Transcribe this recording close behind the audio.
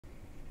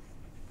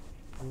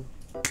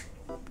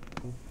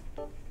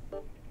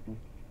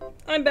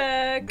I'm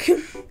back!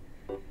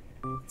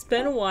 It's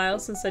been a while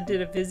since I did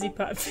a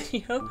Vivziepop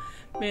video,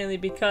 mainly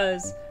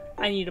because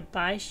I need to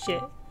buy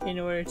shit in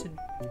order to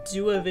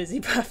do a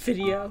Vivziepop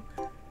video.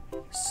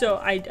 So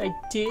I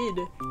did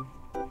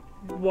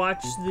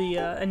watch the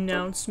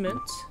announcement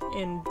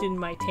and did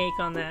my take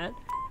on that,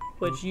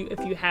 which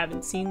if you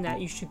haven't seen that,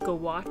 you should go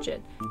watch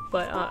it.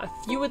 But a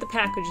few of the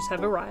packages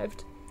have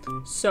arrived,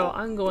 so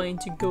I'm going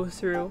to go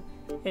through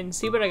and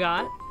see what I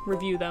got,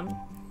 review them,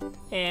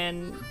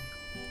 and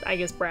I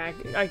guess brag.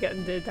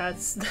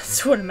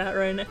 That's what I'm at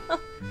right now.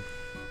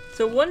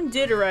 So one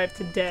did arrive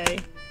today,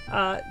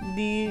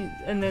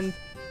 and then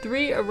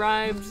 3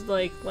 arrived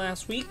like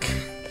last week.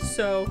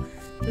 So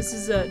this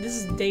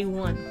is day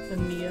 1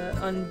 in the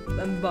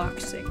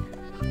unboxing.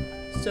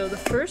 So the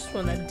first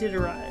one that did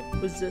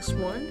arrive was this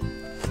one.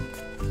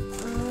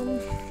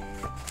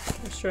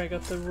 I'm sure I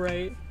got the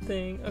right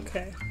thing.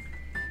 Okay.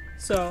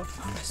 So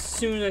as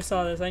soon as I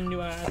saw this, I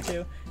knew I had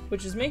to,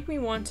 which is make me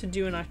want to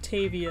do an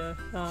Octavia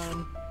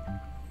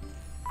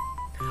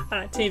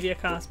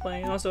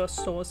cosplay, and also a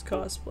Solus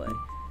cosplay.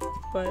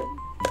 But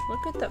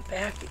look at the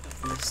back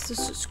of this.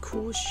 This is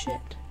cool as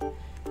shit.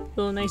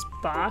 Little nice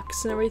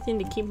box and everything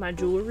to keep my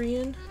jewelry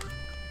in.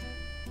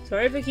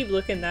 Sorry if I keep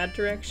looking that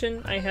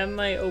direction. I have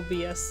my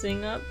OBS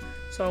thing up,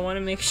 so I want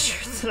to make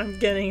sure that I'm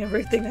getting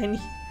everything I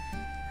need.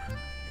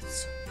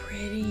 It's so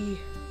pretty.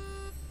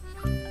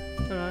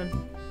 Hold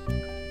on.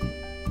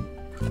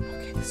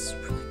 Okay, this is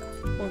really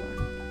cool. Hold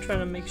on. I'm trying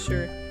to make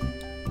sure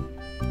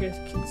you guys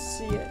can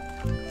see it.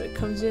 It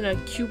comes in a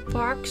cute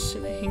box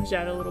and it hangs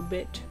out a little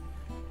bit.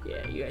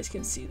 Yeah, you guys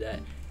can see that.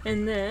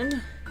 And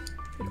then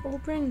it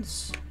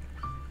opens.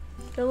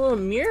 Got a little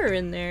mirror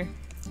in there.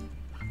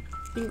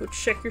 You can go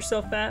check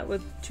yourself out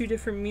with 2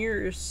 different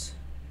mirrors.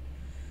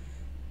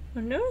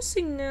 I'm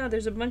noticing now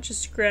there's a bunch of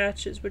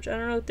scratches, which I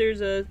don't know if there's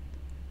the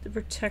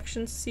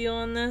protection seal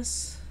on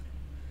this,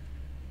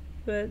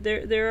 but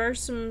there are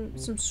some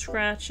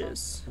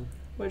scratches,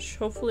 which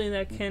hopefully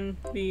that can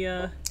be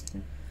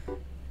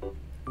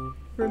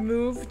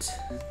removed.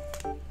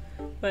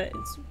 But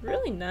it's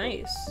really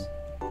nice.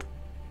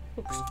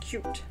 Looks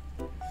cute.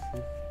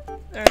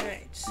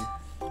 Alright.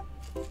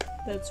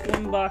 That's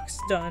one box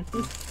done.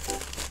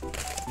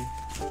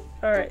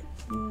 Alright,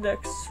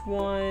 next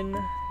one.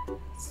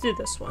 Let's do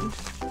this one.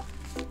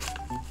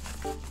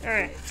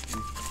 Alright.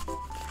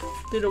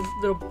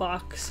 Little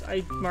box.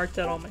 I marked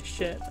out all my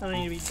shit. I don't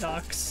need to be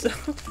doxxed, so.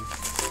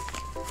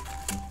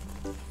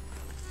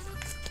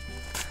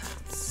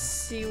 Let's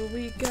see what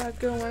we got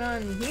going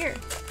on here.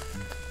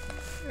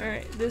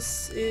 Alright,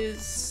 this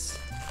is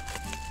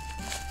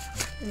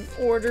an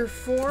order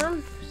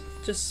form,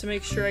 just to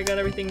make sure I got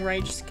everything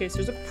right, just in case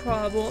there's a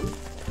problem.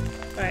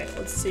 Alright,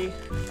 let's see.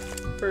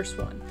 First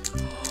one.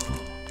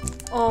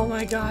 Oh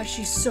my gosh,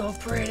 she's so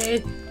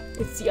pretty!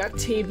 It's the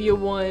Octavia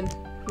one,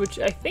 which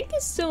I think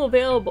is still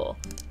available.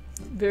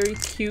 Very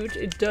cute.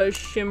 It does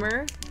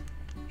shimmer.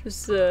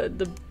 Just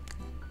the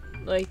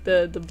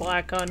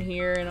black on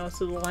here, and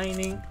also the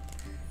lining.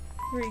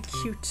 Very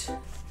cute.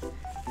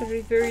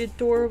 Very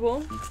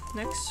adorable.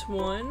 Next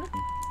one.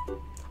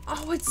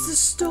 Oh, it's the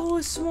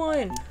Solus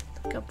one!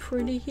 Look how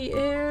pretty he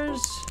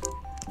is.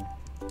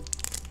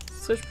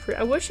 Such pretty.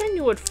 I wish I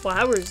knew what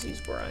flowers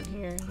these were on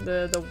here.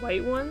 The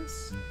white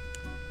ones?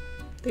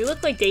 They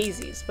look like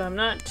daisies, but I'm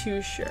not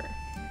too sure.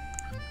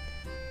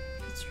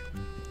 It's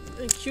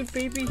a cute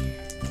baby.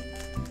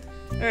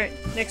 Alright,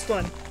 next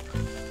one.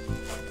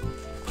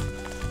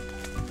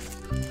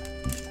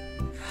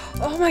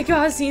 Oh my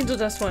god, it's the Angel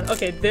Dust one.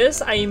 Okay,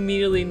 this I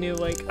immediately knew.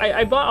 Like,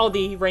 I bought all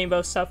the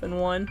rainbow stuff in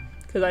one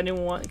because I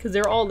didn't want, because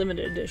they're all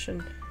limited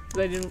edition.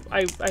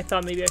 I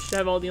thought maybe I should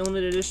have all the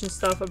limited edition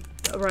stuff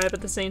arrive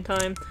at the same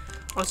time.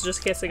 Also, just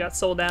in case they got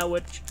sold out,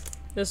 which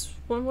this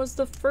one was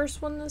the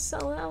first one to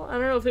sell out. I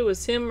don't know if it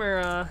was him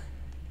or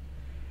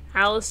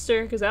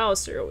Alistair, because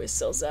Alistair always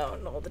sells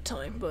out all the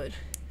time. But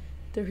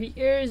there he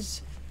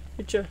is.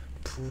 It's a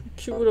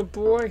cute little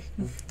boy.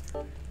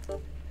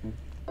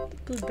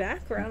 Good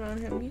background on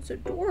him. He's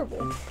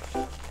adorable.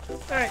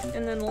 Alright,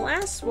 and then the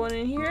last one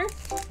in here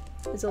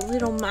is a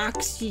little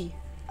Moxie.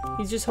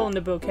 He's just holding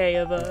a bouquet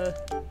of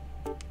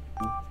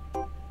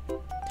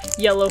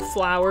yellow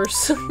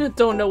flowers.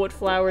 Don't know what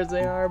flowers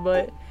they are,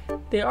 but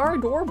they are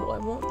adorable. I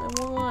won't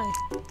lie.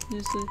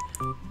 This is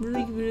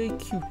really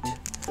cute.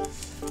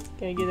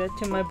 Gonna give that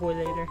to my boy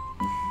later.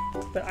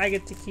 But I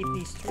get to keep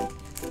these 3.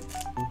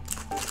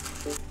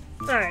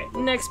 Alright,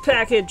 next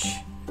package.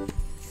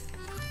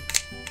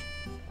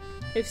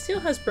 If seal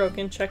has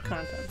broken, check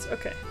contents.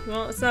 Okay,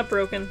 well, it's not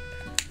broken,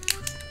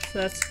 so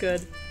that's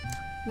good.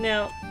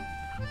 Now,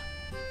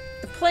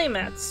 the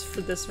playmats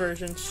for this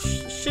version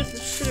should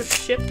have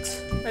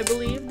shipped, I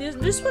believe.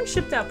 This one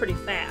shipped out pretty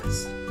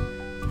fast,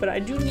 but I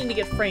do need to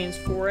get frames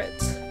for it.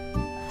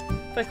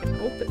 If I can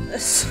open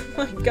this.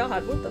 Oh my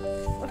god, what the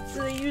fuck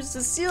do they use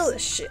to seal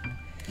this shit?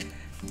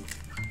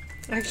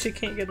 I actually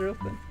can't get it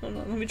open. Hold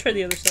on, let me try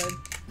the other side.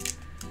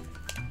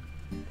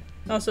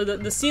 Also,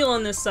 the seal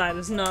on this side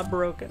is not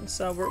broken,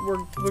 so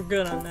we're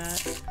good on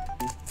that.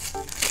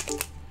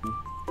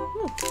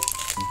 Ooh.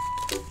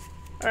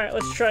 Alright,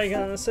 let's try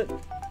again on this.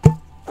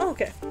 Oh,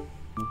 okay.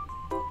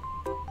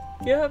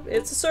 Yep,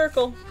 it's a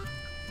circle.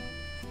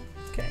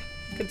 Okay.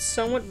 Can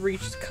somewhat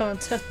reach the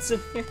contents in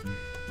here.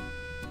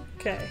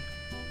 Okay.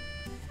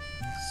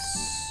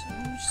 So,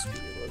 just be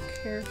a little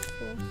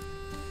careful.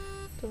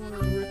 Don't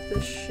want to rip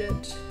this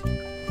shit.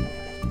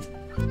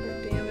 Or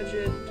damage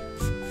it.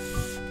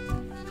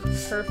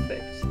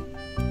 Perfect.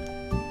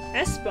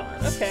 Espon,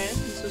 okay.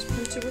 This was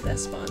printed with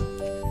Espon.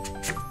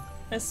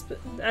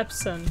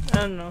 Epson, I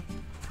don't know.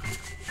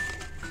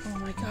 Oh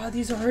my god,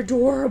 these are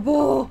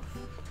adorable!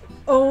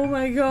 Oh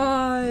my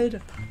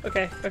god!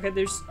 Okay,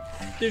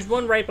 there's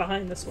one right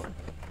behind this one.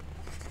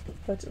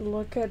 But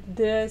look at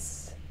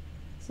this.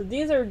 So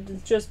these are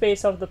just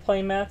based off the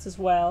playmats as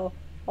well.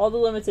 All the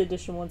limited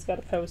edition ones got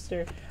a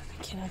poster.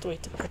 I cannot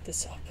wait to put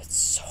this up. It's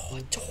so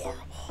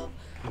adorable.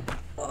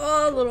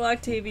 Oh, little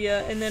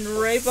Octavia. And then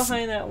right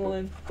behind that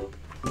one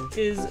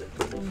is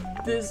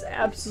this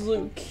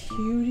absolute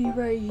cutie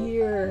right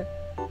here.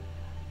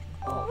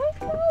 Oh my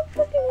god,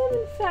 look at him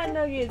and Fat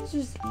Nuggets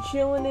just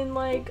chilling in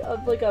like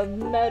a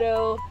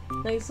meadow.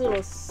 Nice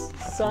little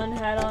sun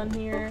hat on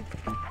here.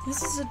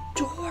 This is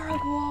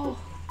adorable.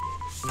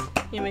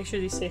 Yeah, make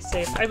sure these stay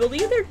safe. I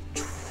believe they're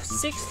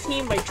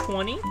 16 by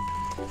 20.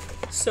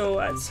 So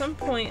at some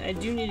point I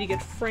do need to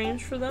get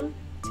frames for them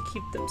to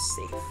keep them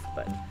safe.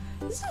 But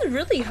this is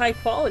really high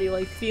quality,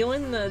 like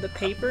feeling the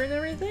paper and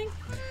everything.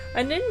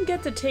 I didn't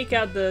get to take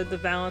out the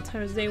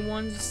Valentine's Day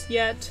ones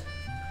yet.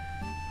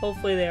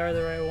 Hopefully they are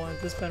the right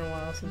ones. It's been a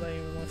while since I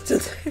even looked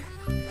at them.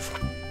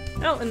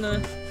 Oh, and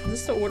is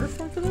this the order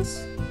form for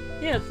this?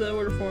 Yeah, it's the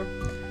order form.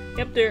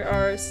 Yep, there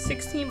are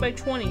 16 by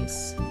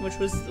 20s, which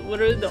was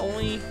literally the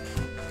only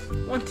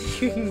one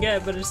that you can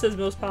get, but it says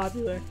most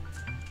popular.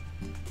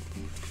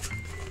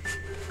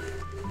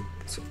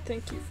 So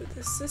thank you for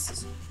this. This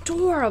is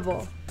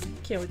adorable.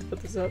 Can't wait to put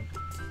this up.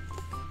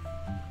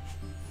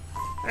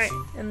 Alright,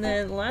 and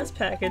then the last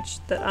package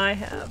that I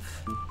have.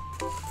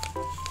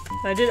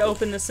 I did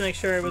open this to make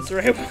sure it was the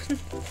right one.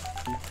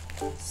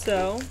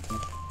 So,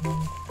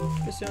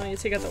 just only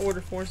take out the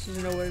order form so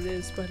you know what it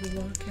is, but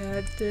look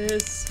at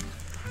this.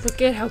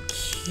 Look at how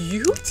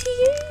cute he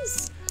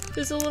is!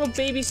 There's a little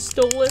baby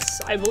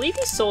Stolas. I believe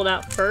he sold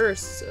out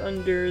first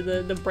under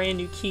the brand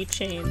new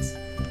keychains.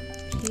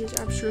 He is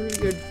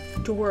absolutely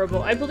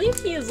adorable. I believe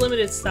he is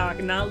limited stock,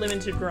 not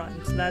limited run,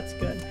 so that's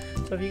good.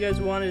 So if you guys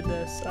wanted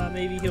this,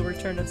 maybe he'll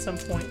return at some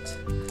point.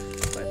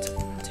 But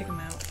I'll take him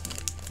out.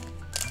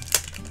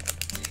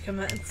 Take him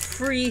out and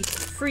free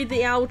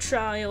the owl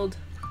child.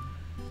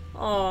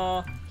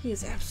 Aw, he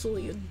is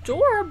absolutely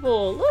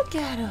adorable. Look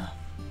at him.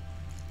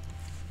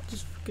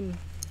 Just fucking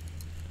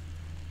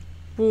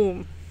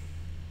boom,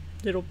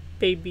 little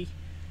baby.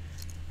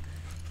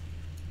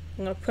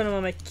 I'm gonna put him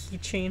on my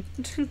keychain.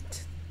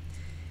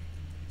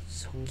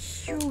 So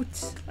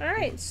cute.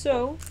 Alright,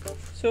 so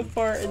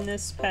far in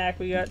this pack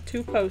we got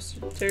 2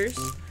 posters,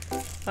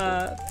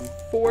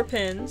 4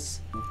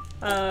 pins,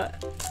 a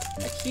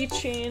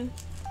keychain,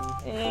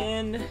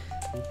 and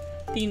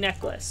the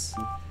necklace.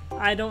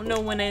 I don't know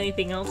when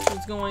anything else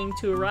is going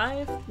to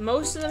arrive.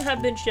 Most of them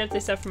have been shipped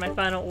except for my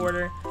final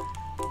order.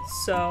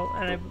 So,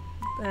 and it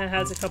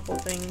has a couple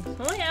things.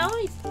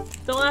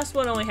 The last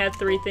one only had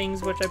 3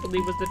 things, which I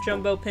believe was the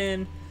jumbo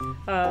pin,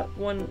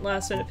 one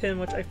last minute pin,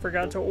 which I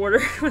forgot to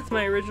order with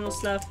my original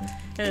stuff,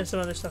 and then some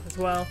other stuff as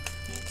well.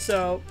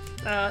 So,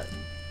 I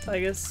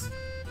guess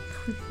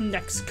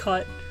next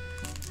cut,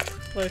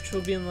 which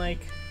will be in like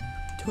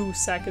 2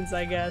 seconds,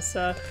 I guess.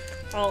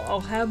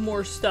 I'll have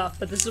more stuff,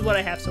 but this is what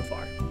I have so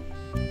far.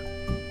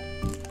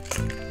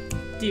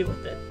 Deal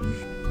with it.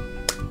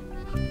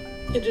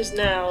 It is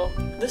now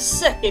the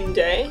 2nd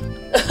day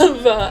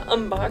of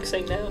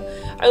unboxing now.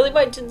 I believe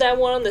I did that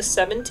one on the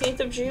 17th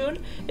of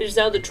June. It is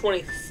now the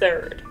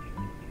 23rd.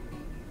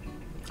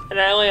 And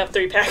I only have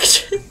 3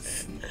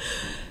 packages.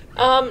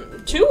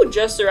 2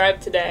 just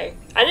arrived today.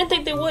 I didn't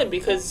think they would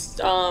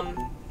because I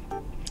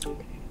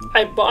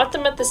bought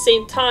them at the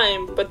same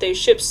time, but they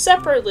shipped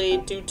separately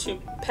due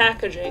to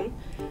packaging,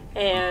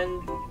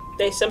 and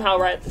they somehow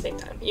arrived at the same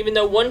time, even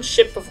though one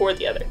shipped before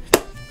the other.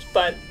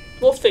 But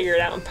we'll figure it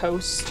out in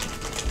post.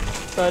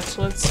 But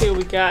let's see what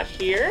we got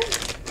here.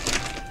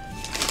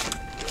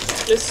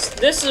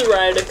 This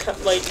arrived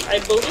like I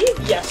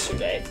believe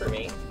yesterday for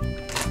me.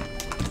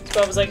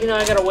 So I was like, you know,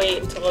 I gotta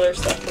wait until other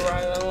stuff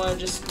arrives. I want to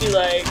just be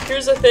like,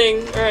 here's the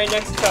thing. All right,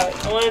 next cut.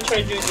 I want to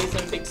try to do these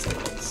in big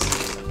segments.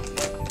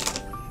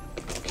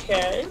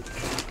 Okay.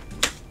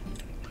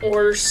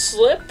 Order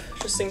slip,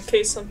 just in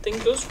case something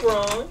goes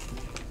wrong.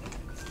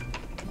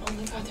 Oh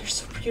my god, they're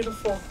so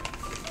beautiful.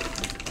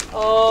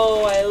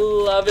 Oh, I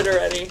love it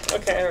already.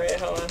 Okay, alright,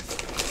 hold on.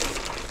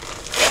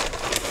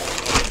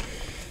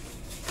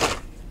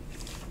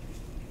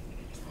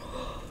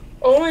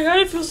 Oh my god,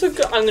 it feels so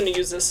good. I'm gonna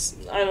use this.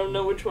 I don't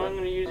know which one I'm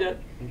gonna use yet.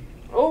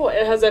 Oh,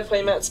 it has that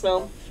playmat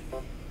smell.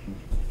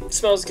 It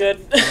smells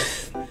good.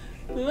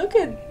 Look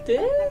at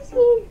this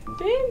little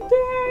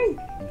baby.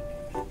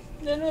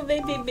 Little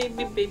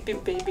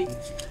baby.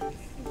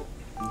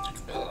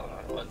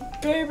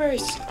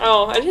 Berries.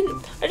 Oh, I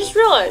just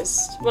realized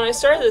when I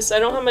started this, I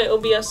don't have my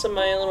OBS on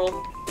my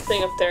little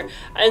thing up there.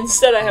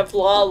 Instead, I have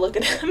Law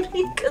looking at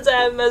me because I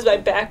have him as my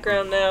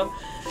background now.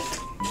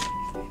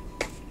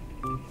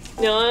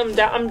 No,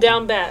 I'm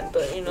down bad,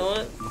 but you know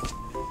what?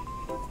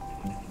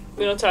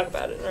 We don't talk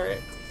about it. All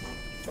right.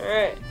 All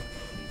right.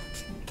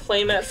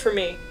 Playmat for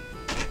me.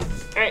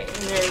 All right,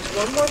 and there's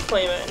one more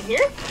playmat in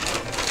here.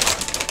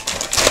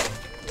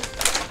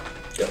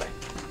 Go away.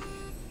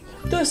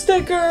 The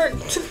sticker.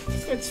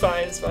 It's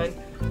fine. It's fine.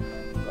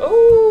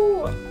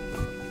 Oh.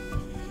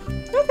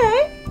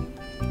 Okay.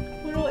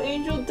 Little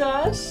angel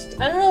dust.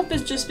 I don't know if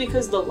it's just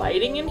because of the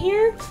lighting in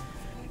here.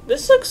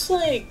 This looks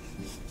like.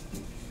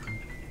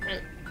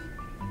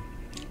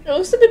 It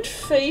looks a bit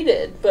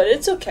faded, but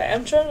it's okay.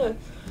 I'm trying to.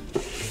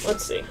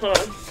 Let's see. Hold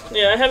on.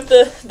 Yeah, I have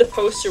the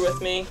poster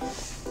with me.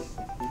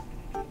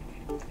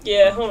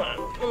 Yeah, hold on.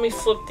 Let me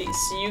flip these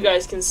so you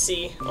guys can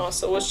see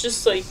also. Let's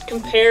just like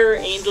compare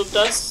angel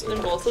dust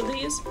in both of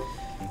these.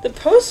 The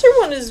poster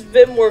one is a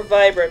bit more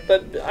vibrant,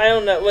 but I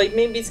don't know. Like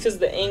maybe it's because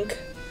the ink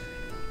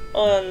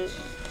on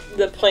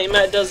the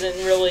playmat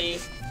doesn't really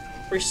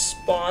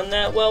respond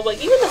that well.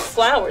 Like even the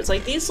flowers,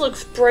 like these look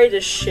bright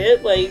as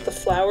shit. Like the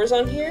flowers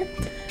on here,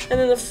 and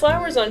then the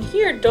flowers on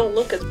here don't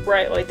look as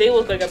bright. Like they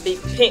look like a big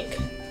pink,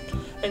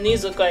 and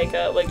these look like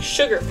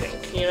sugar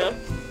pink. You know.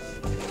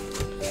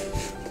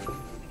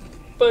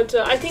 But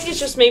I think it's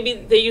just maybe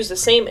they use the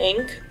same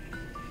ink,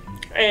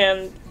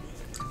 and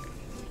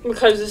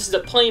because this is a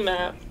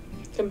playmat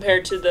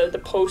compared to the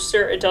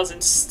poster, it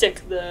doesn't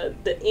stick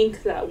the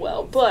ink that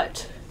well.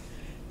 But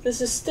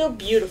this is still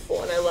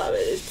beautiful, and I love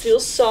it. It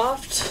feels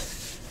soft,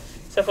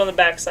 except on the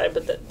backside,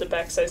 but the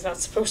backside's not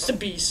supposed to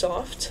be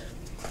soft.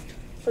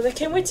 But I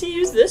can't wait to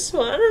use this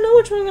one. I don't know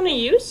which one I'm going to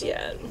use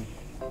yet.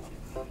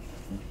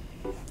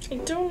 I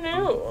don't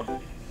know.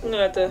 I'm going to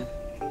have to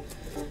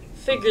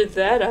figure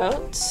that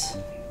out.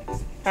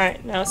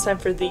 Alright, now it's time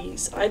for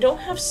these. I don't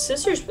have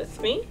scissors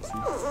with me,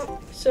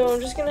 so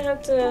I'm just gonna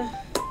have to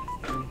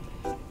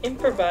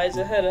improvise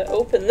on how to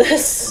open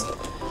this.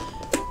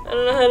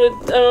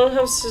 I don't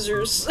have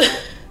scissors.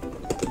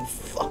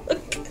 Fuck.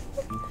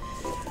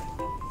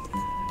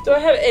 Do I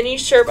have any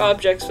sharp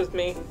objects with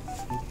me?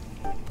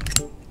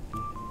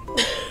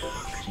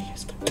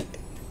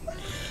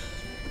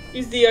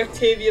 Use the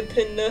Octavia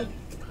pin now.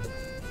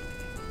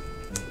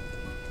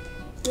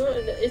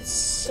 It's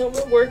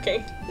somewhat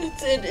working.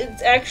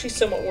 It's actually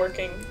somewhat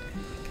working.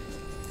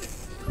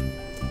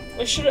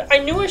 I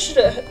knew I should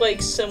have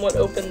like somewhat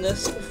opened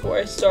this before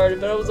I started,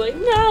 but I was like,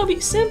 no, it'll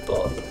be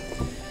simple.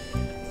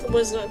 It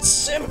was not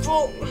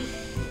simple.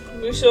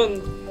 At least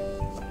on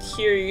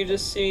here you can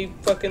just see me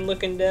fucking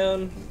looking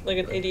down like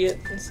an idiot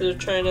instead of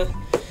trying to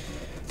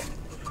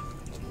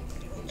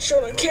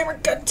show it on camera.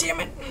 God damn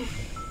it.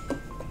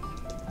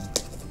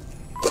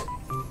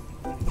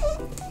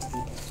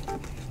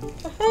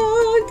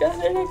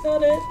 I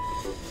got it.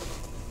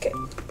 Okay.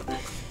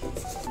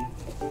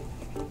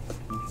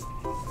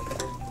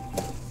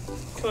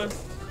 Come on.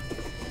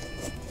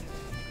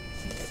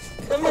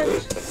 Come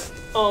on.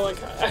 Oh my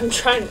god, I'm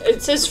trying.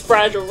 It says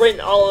fragile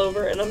written all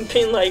over, and I'm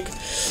being like,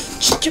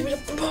 just give me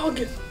the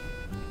bug.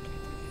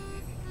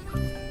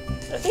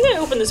 I think I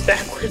opened this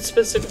backwards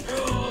specifically.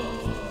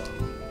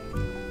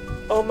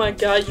 Oh my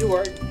god, you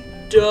are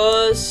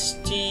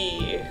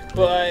dusty,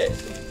 but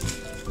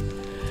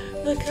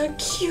look how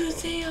cute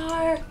they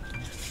are.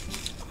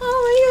 Oh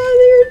my god,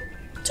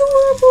 they're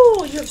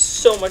adorable. You have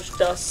so much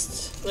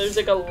dust. There's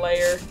like a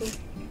layer.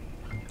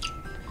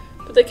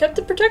 But they kept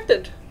it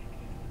protected.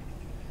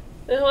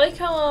 I like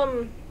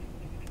how,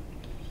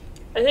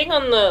 I think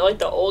on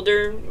the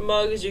older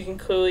mugs you can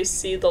clearly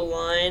see the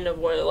line of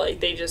where like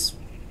they just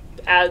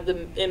add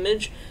the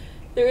image.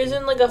 There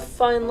isn't like a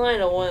fine line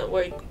of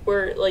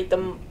where like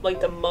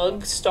the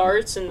mug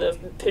starts and the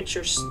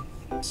picture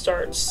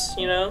starts,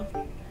 you know?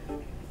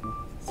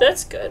 So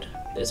that's good.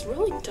 It's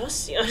really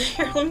dusty on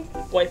here. Let me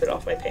wipe it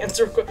off my pants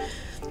real quick.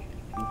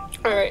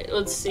 Alright,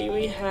 let's see.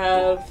 We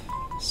have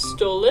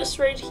Stolas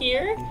right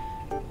here.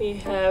 We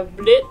have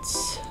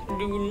Blitz,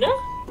 Luna,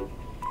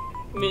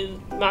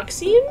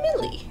 Moxie, and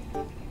Millie.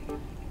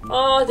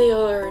 Oh, they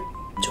are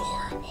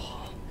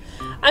adorable.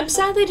 I'm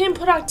sad they didn't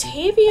put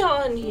Octavia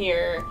on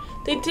here.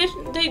 They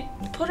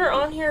put her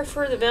on here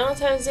for the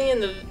Valentine's Day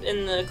and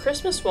the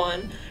Christmas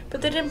one,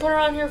 but they didn't put her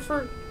on here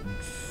for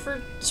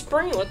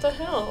spring. What the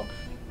hell?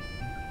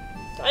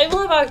 I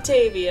love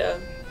Octavia.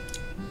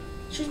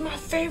 She's my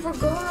favorite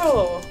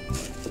girl.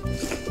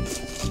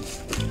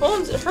 Her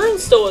and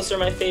Stolas are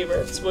my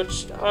favorites,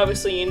 which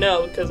obviously you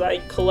know because I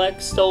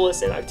collect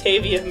Stolas and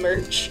Octavia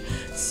merch.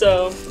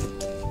 So,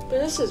 but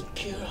this is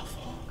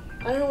beautiful.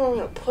 I don't know where I'm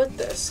gonna put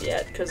this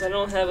yet because I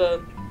don't have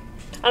a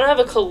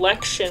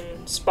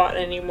collection spot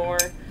anymore.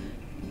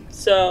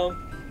 So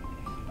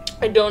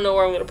I don't know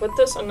where I'm gonna put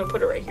this. I'm gonna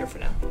put it right here for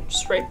now,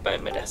 just right by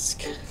my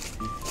desk.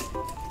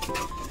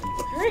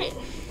 All right.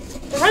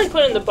 I'll probably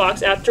put it in the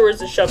box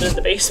afterwards and shove it in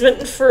the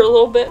basement for a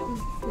little bit.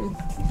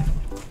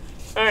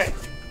 Alright.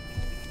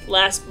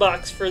 Last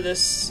box for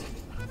this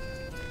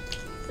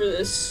for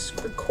this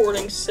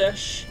recording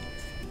sesh.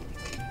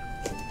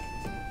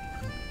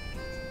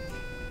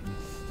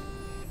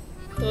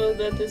 Oh,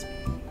 that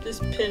this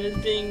pin is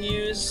being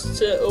used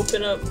to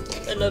open up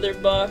another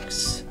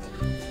box.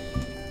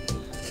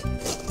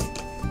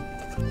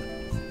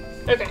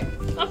 Okay.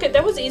 Okay,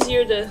 that was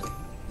easier to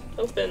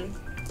open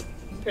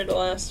compared to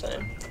last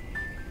time.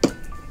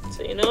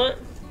 So you know what?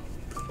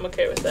 I'm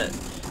okay with that.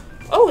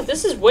 Oh,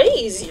 this is way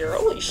easier.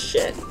 Holy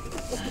shit.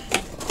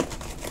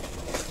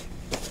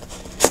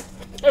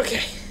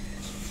 Okay.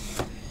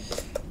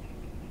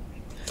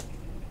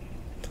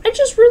 I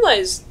just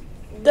realized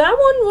that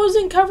one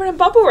wasn't covered in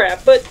bubble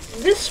wrap, but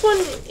this one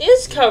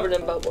is covered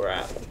in bubble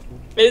wrap.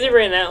 Maybe they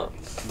ran out.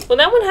 Well,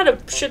 that one had a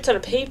shit ton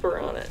of paper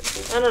on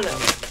it. I don't know.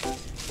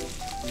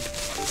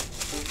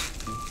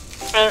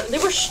 They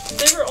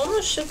were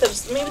almost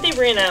shipped. Maybe they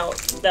ran out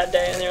that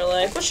day, and they were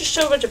like, "Let's just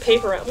show a bunch of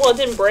paper around." Well, it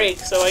didn't break,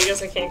 so I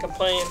guess I can't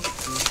complain.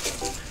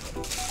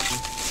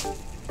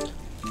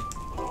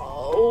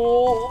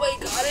 Oh my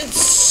god,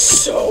 it's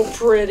so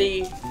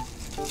pretty.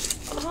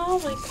 Oh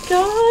my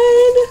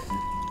god.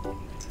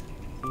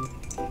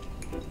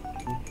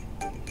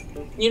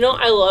 You know,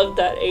 I love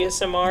that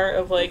ASMR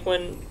of like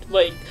when,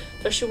 like,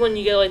 especially when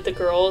you get like the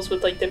girls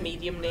with like the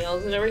medium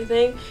nails and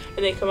everything,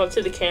 and they come up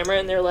to the camera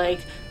and they're like,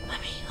 let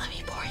me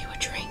pour you a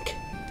drink.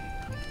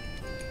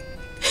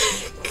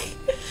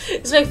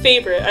 It's my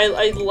favorite.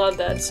 I love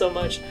that so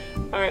much.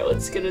 Alright,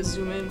 let's get a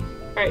zoom in.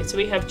 Alright, so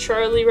we have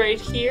Charlie right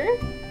here.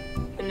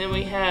 And then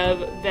we have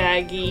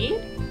Vaggie.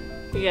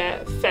 We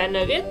got Fat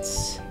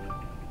Nuggets.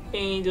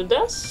 Angel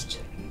Dust.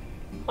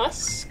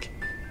 Husk.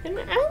 And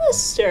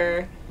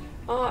Alistair.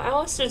 Oh,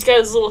 Alistair's got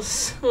his little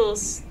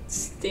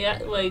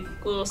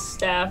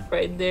staff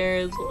right there.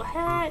 His little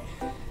hat.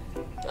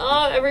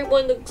 Oh,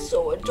 everyone looks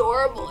so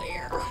adorable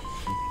here.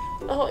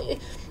 Oh,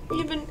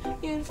 even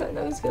Fat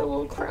Nuggets got a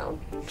little crown.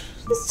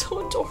 It's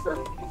so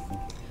adorable.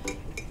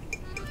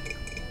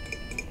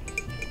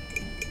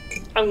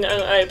 I'm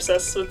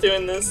obsessed with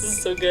doing this. This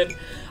is so good.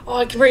 Oh,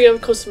 I can bring it up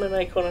close to my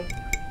mic. Hold on.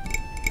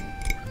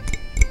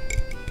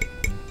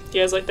 Do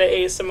you guys like that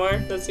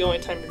ASMR? That's the only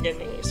time you're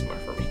getting ASMR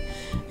for me.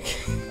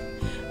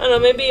 I don't know.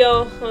 Maybe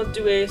I'll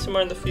do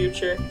ASMR in the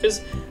future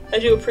because I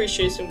do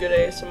appreciate some good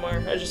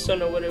ASMR. I just don't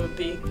know what it would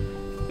be.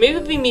 Maybe it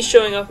would be me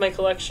showing off my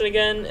collection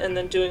again and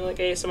then doing like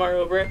ASMR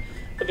over it,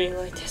 but being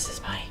like, this is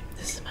my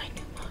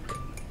new mug.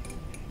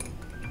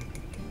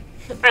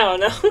 I don't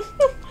know.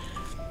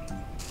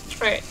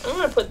 Alright, I'm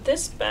gonna put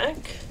this back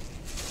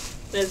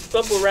in its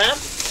bubble wrap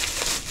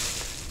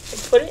and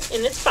put it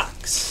in its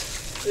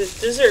box. It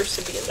deserves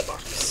to be in the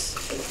box.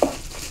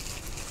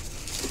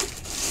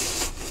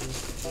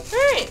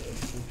 Alright.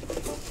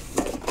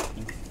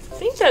 I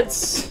think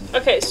that's...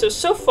 Okay,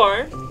 so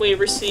far we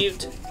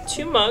received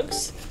 2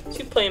 mugs,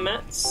 2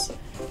 playmats,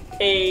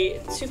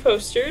 2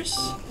 posters,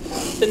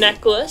 the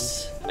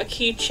necklace, a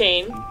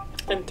keychain,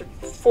 and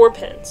 4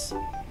 pins.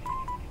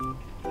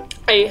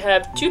 I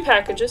have 2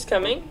 packages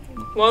coming.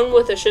 One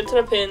with a shit ton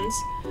of pins,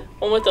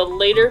 one with a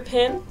later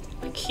pin,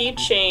 a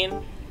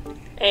keychain,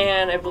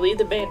 and I believe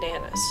the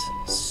bandanas.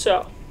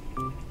 So,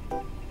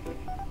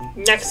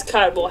 next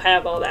cut we'll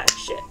have all that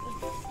shit.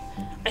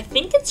 I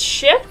think it's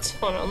shipped.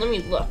 Hold on, let me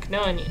look.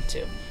 Now I need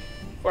to.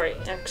 Before I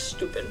act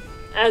stupid.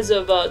 As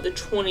of the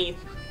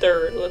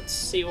 23rd, let's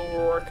see what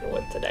we're working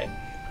with today.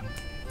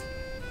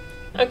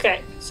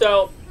 Okay,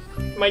 so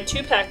my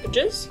 2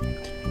 packages.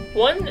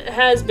 One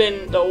has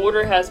been, the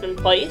order has been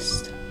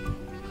placed.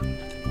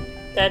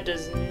 That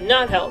does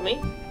not help me.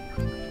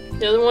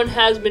 The other one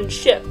has been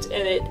shipped,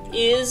 and it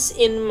is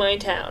in my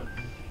town.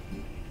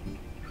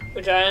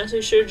 Which I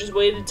honestly should have just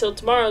waited till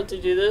tomorrow to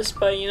do this,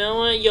 but you know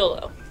what?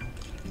 YOLO.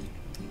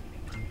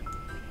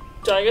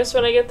 So I guess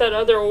when I get that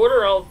other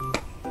order,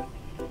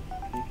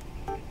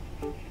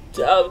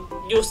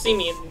 you'll see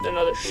me in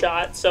another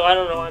shot. So I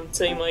don't know, I'm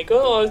saying like,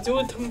 oh, I'll do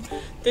it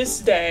this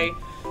day.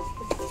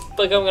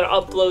 Like I'm gonna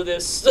upload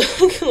this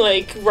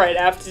like right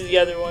after the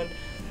other one.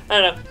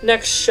 I don't know.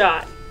 Next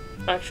shot.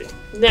 Actually,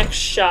 next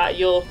shot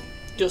you'll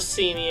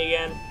see me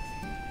again.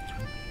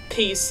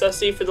 Peace. I'll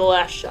see you for the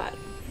last shot.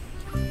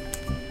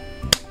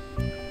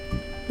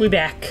 We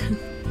back.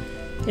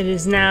 It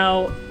is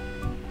now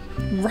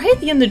right at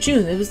the end of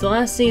June. It was the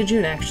last day of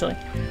June actually.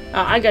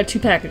 I got 2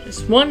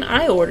 packages. One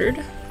I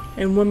ordered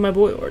and one my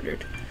boy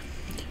ordered.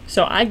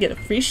 So I get a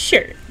free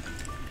shirt.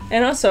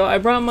 And also I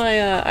brought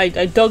my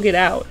I dug it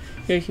out.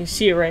 You can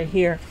see it right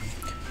here.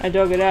 I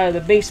dug it out of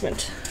the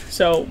basement.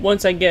 So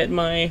once I get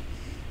my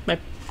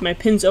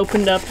pins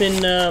opened up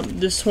in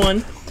this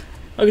one,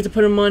 I'll get to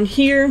put them on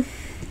here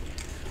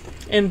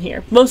and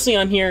here. Mostly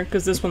on here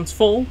because this one's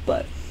full,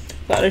 but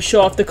gotta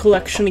show off the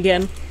collection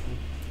again.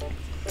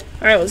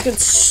 Alright, let's get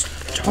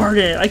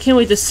started. I can't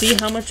wait to see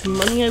how much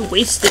money I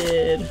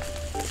wasted.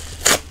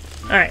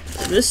 Alright,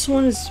 so this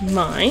one is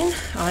mine.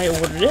 I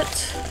ordered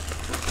it.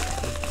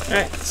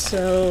 Alright,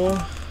 so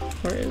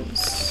where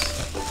is...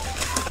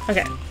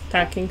 Okay,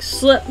 packing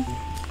slip.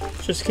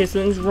 Just in case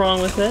anything's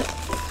wrong with it.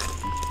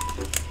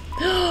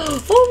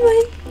 Oh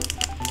my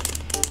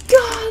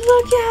god,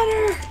 look at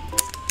her!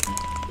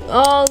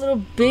 Oh,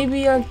 little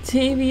baby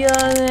Octavia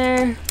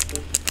there.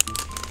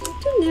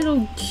 Such a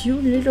little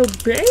cute little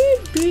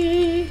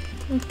baby.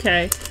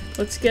 Okay,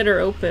 let's get her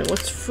open.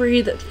 Let's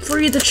free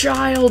the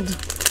child.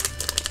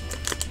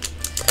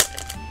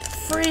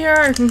 Free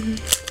her.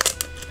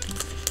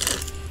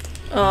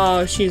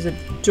 Oh, she's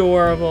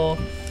adorable.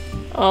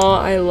 Oh,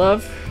 I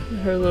love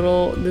her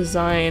little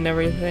design and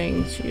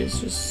everything. She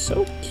is just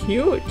so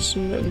cute.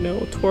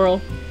 No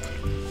twirl.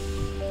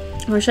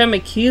 I wish I had my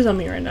keys on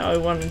me right now. I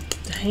wanted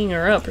to hang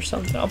her up or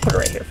something. I'll put her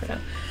right here for now.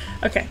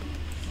 Okay.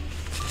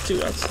 Let's see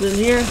what's in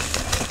here.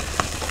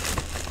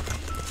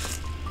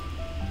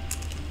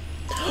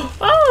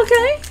 Oh,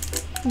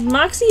 okay.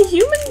 Moxie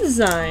human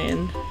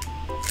design.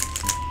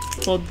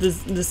 Well,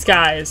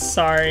 disguise,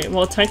 sorry.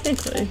 Well,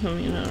 technically. I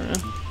mean, I don't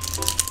know.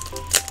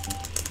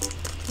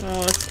 Oh,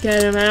 let's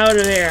get him out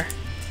of here.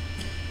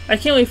 I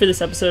can't wait for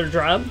this episode to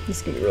drop. This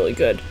is gonna be really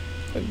good.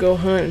 But go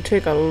ahead and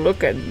take a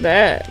look at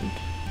that.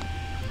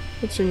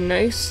 It's a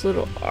nice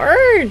little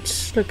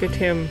art. Look at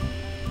him.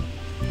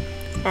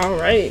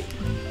 Alright.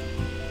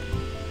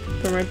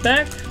 Put him right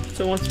back.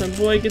 So once my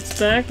boy gets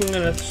back, I'm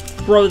gonna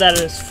throw that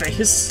at his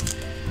face.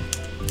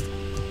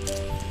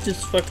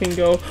 Just fucking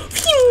go.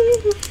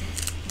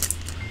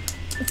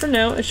 But for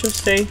now, it should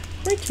stay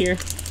right here.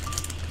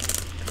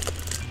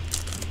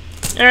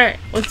 Alright,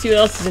 let's see what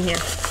else is in here.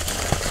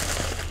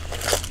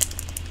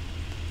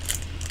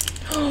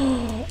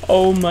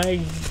 Oh my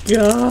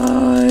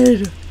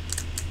god!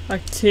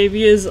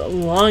 Octavia's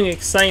long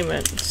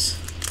excitement.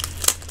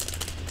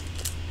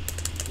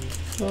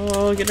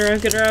 Oh, get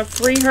her out,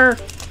 free her!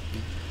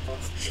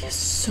 She is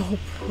so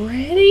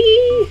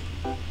pretty!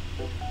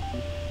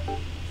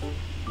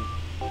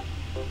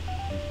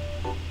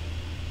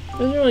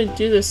 Doesn't really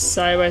do this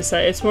side by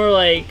side. It's more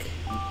like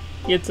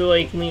you have to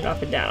like lean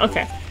up and down.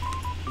 Okay.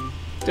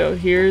 So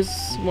here's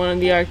one of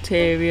the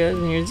Octavias,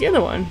 and here's the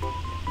other one.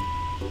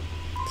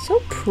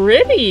 So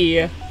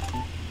pretty!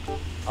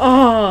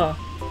 Oh!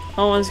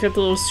 Oh, it's got the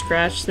little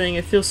scratch thing.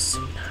 It feels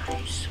so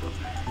nice.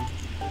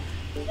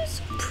 It's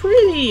so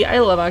pretty! I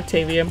love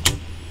Octavia.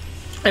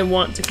 I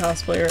want to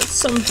cosplay her at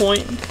some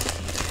point.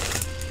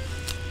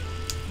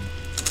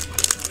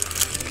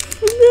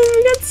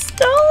 We got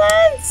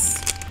Stolens!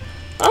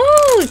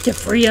 Oh, you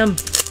free him!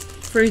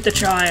 Free the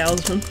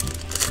child.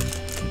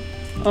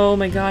 Oh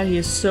my god, he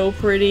is so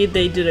pretty.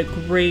 They did a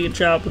great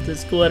job with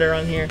this glitter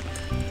on here.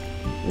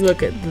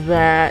 Look at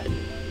that.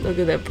 Look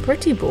at that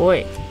pretty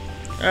boy.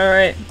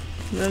 Alright.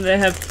 Then they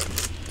have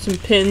some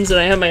pins, and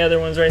I have my other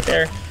ones right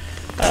there.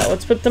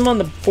 Let's put them on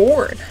the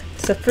board.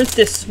 Except for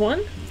this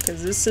one.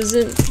 Because this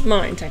isn't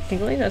mine,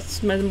 technically.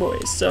 That's my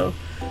boy's. So,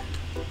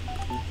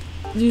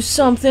 do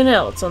something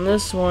else on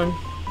this one.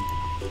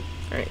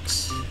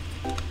 Alright.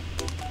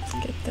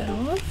 Get that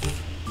off.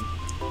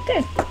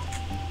 Okay.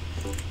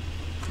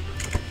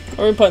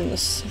 Where are we putting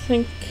this? I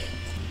think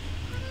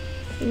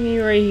me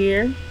right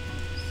here.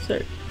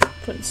 Start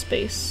putting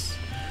space.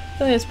 I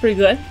think that's pretty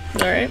good.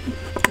 Alright.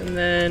 And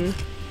then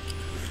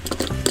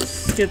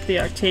let's get the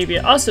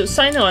Octavia. Also,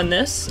 side note on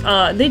this,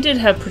 they did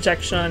have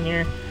protection on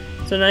here.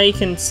 So now you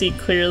can see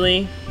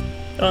clearly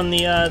on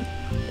the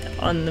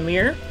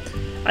mirror.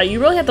 You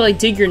really have to like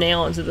dig your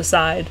nail into the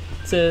side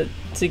to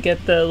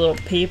get the little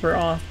paper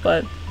off,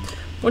 but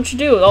once you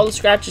do, all the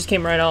scratches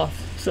came right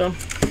off. So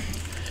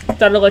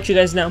thought I'd let you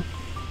guys know.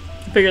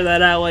 Figure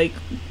that out like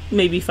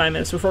maybe 5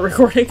 minutes before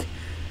recording.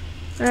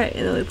 Alright,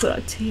 and then we put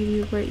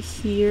Octavia right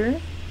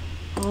here.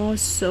 Oh,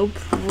 so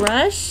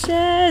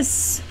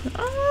precious!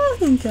 Oh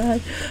my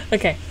god.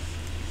 Okay.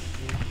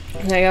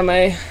 And I got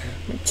my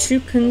 2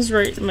 pins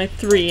right, my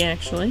 3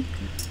 actually.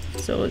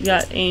 So we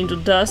got Angel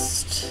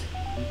Dust.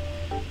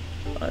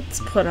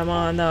 Let's put them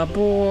on the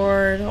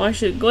board. Oh,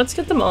 actually, let's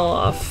get them all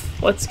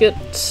off. Let's get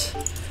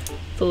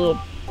the little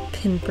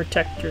pin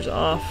protectors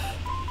off.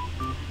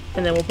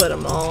 And then we'll put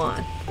them all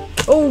on.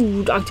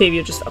 Oh,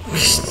 Octavia just fell.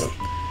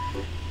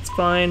 It's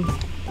fine.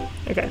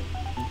 Okay.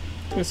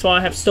 So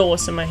I have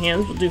Stolas in my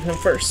hands. We'll do him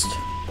first.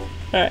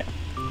 Alright.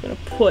 I'm gonna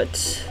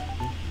put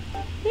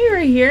me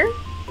right here.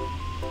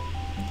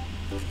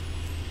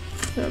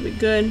 That'll be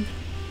good.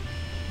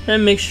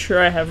 And make sure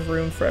I have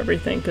room for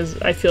everything,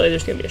 because I feel like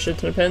there's gonna be a shit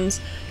ton of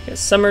pins. Because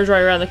summer's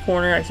right around the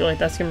corner. I feel like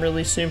that's gonna be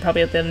released soon,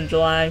 probably at the end of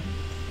July,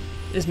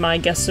 is my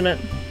guesstimate.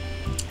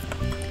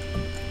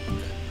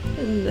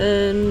 And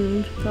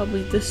then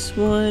probably this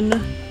one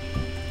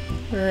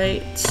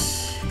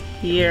right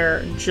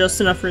here.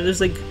 Just enough room. There's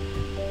like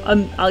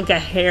a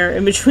hair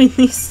in between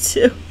these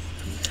two.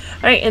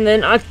 Alright, and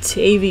then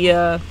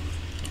Octavia.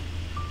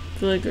 I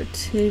feel like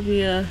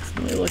Octavia.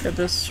 Let me look at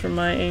this from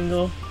my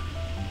angle.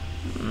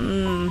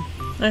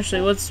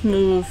 Actually, let's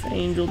move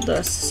Angel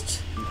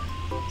Dust.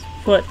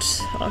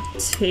 Let's put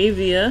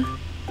Octavia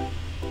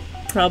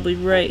probably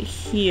right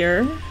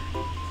here.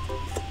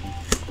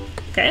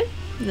 Okay.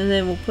 And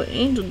then we'll put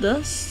Angel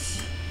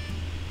Dust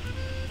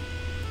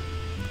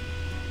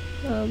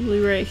probably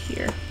right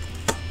here.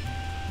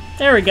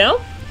 There we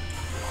go.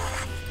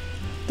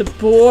 The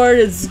board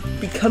is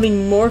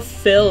becoming more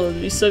filled.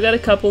 We still got a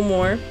couple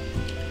more.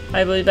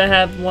 I believe I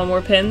have one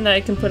more pin that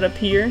I can put up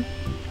here.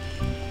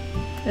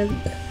 And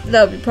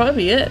that would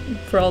probably be it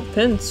for all the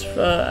pins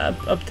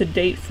up to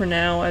date for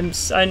now.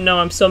 I know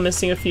I'm still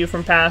missing a few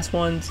from past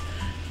ones,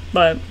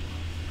 but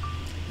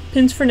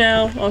pins for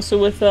now. Also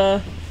with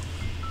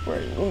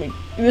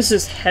this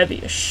is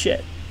heavy as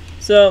shit.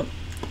 So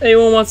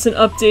anyone wants an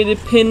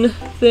updated pin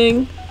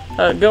thing,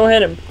 go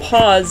ahead and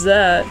pause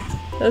that.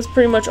 That's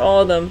pretty much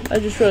all of them. I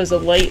just realized the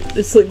light.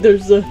 It's like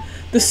there's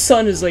the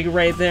sun is like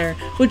right there,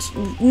 which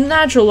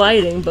natural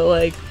lighting, but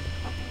like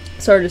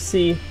it's hard to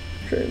see.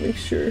 Try to make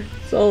sure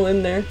it's all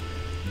in there.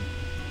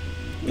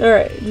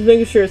 Alright, just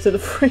making sure it's in the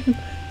frame.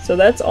 So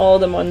that's all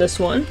of them on this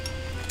one.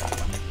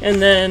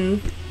 And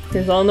then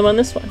here's all of them on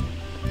this one.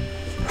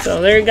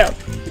 So there you go.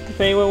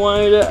 If anyone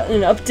wanted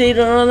an update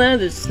on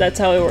that, that's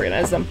how I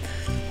organize them.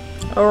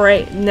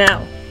 Alright,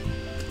 now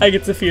I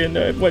get to feed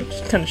into what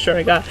kind of shirt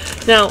I got.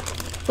 Now,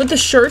 with the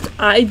shirt,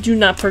 I do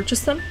not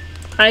purchase them.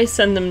 I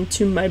send them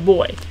to my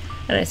boy.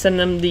 And I send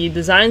them the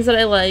designs that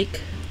I like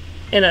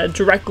and a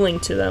direct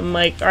link to them.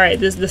 Like, alright,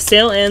 the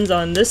sale ends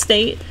on this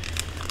date.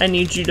 I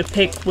need you to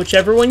pick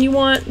whichever one you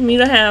want me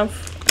to have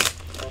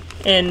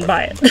and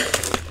buy it.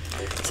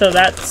 So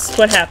that's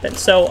what happened.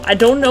 So I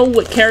don't know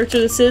what character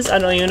this is. I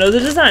don't even know the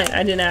design.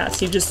 I didn't ask.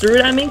 He just threw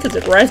it at me because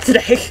it arrived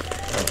today.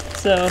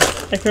 So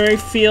I can already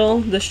feel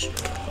the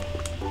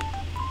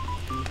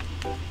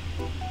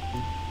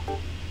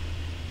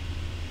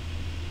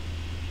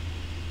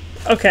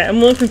okay, I'm a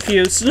little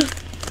confused.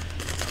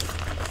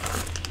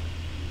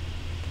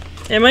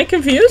 Am I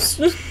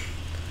confused?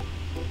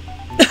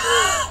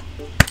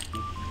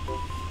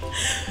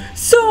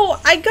 So,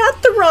 I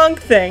got the wrong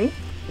thing.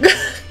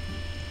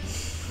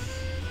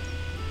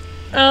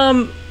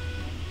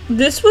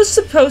 This was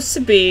supposed to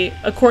be,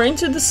 according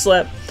to the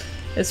slip,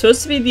 it's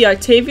supposed to be the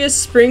Octavius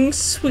Spring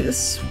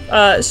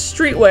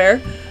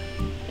Streetwear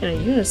in a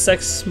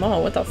unisex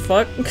small. What the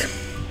fuck?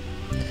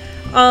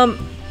 I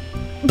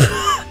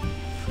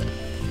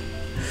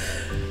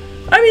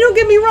mean, don't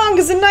get me wrong,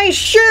 it's a nice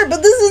shirt,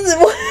 but this isn't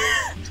what...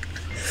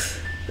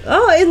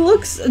 Oh, it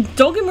looks...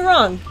 Don't get me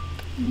wrong.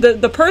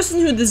 The person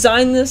who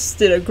designed this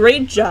did a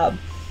great job.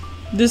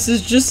 This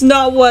is just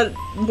not what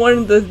one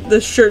of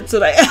the shirts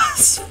that I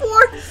asked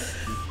for.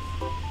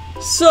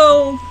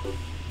 So...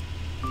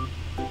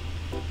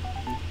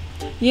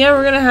 yeah,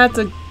 we're gonna have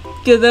to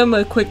give them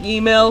a quick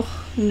email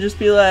and just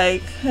be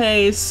like,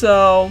 hey,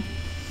 so...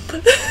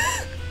 I'm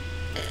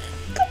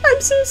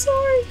so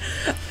sorry.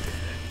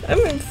 I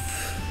mean...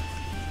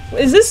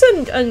 Is this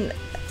a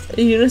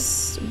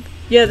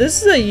yeah,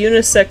 this is a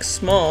unisex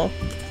small.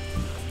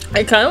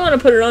 I kind of want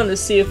to put it on to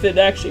see if it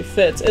actually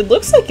fits. It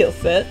looks like it'll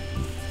fit.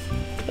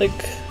 Like,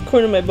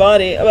 according to my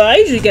body. Well, I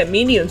usually get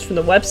mediums from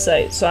the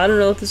website, so I don't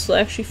know if this will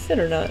actually fit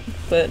or not.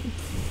 But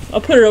I'll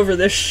put it over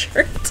this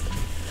shirt.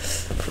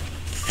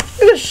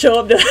 I'm gonna show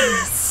up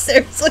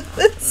downstairs like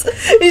this.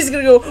 He's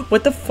gonna go,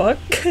 what the fuck?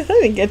 I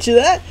didn't get you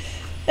that.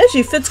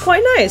 Actually, fits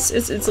quite nice.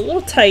 It's a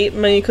little tight,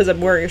 maybe because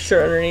I'm wearing a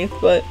shirt underneath,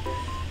 but...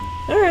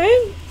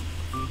 Alright.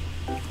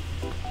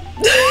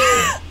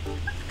 I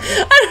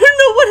don't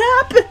know what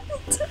happened.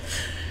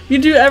 You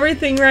do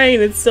everything right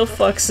and it still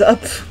fucks up.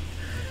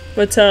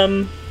 But,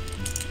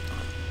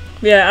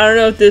 yeah, I don't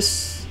know if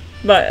this...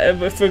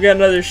 But if we got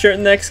another shirt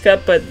in the next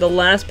cut, but the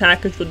last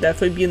package will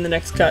definitely be in the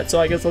next cut, so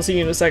I guess I'll see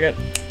you in a second.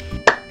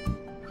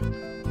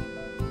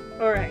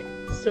 Alright,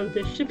 so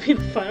this should be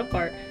the final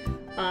part.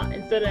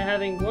 Instead of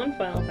having one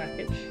final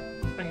package,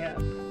 I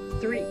have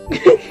 3.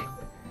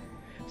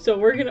 So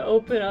we're gonna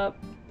open up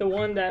the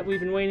one that we've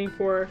been waiting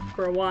for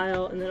a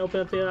while, and then open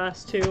up the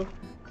last 2,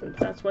 since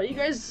that's why you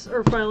guys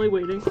are finally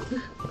waiting.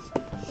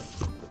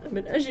 I've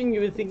been edging you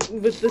with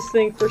this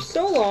thing for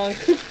so long.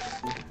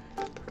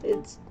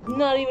 It's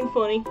not even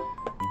funny.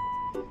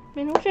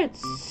 Man, I wish I had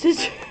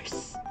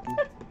scissors.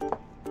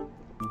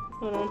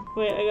 Hold on,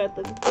 wait, I got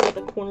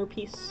the corner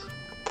piece.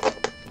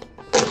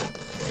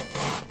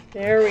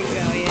 There we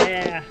go,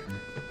 yeah.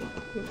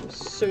 I'm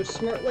so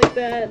smart like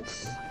that.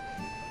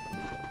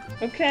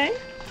 Okay,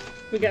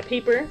 we got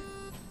paper.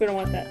 We don't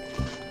want that.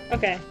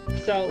 Okay,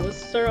 so let's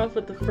start off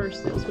with the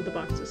first. That's what the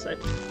boxes say.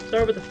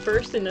 Start with the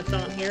first thing that's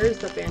on here is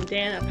the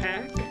bandana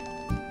pack.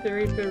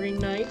 Very, very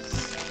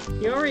nice.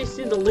 You already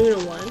see the Luna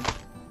one.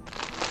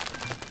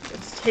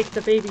 Let's take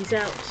the babies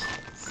out.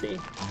 Let's see.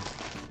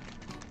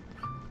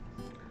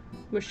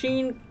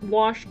 Machine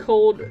wash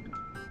cold,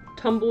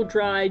 tumble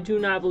dry, do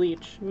not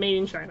bleach. Made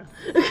in China.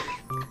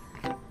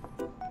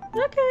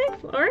 Okay,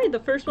 alright,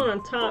 the first one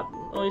on top,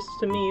 at least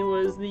to me,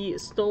 was the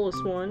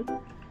Stolas one.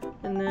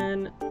 And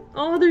then,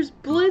 oh, there's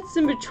Blitz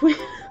in between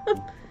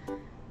them. Oh,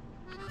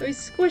 he's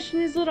squishing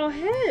his little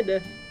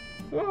head.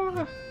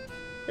 Oh,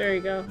 there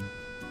you go.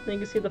 Then you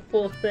can see the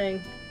full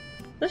thing.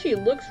 It actually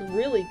looks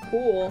really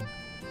cool.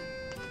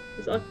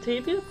 Is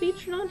Octavia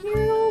featured on here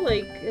at all?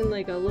 Like, in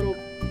like a little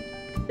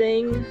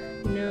thing?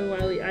 No,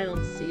 I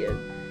don't see it.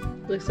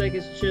 Looks like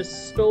it's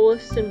just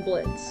Stolas and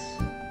Blitz.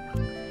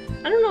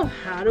 I don't know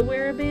how to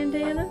wear a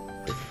bandana,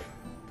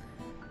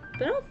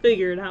 but I'll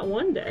figure it out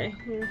one day.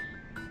 Yeah.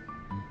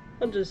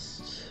 I'll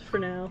just, for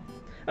now.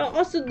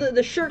 Also,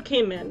 the shirt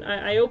came in.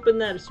 I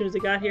opened that as soon as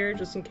it got here,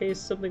 just in case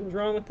something was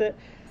wrong with it.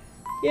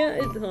 Yeah,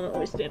 it doesn't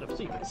always stand up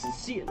so you guys can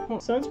see it. The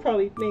sun's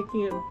probably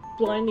making it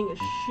blinding as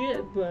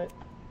shit, but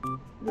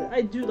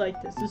I do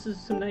like this. This is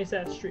some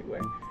nice-ass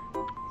streetwear.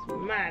 It's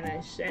my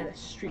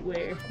nice-ass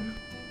streetwear.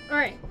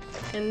 Alright,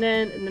 and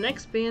then the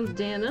next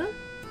bandana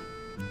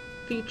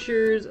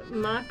features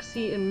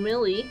Moxie and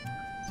Millie.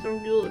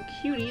 Some little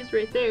cuties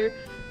right there.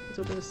 Let's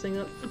open this thing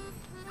up.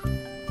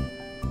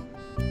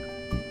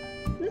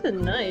 This is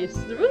nice.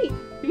 It's really,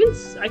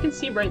 I can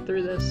see right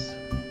through this.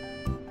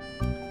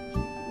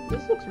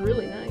 This looks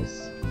really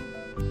nice.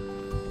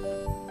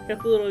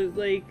 Got the little,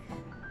 like,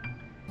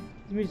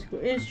 musical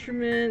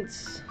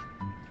instruments,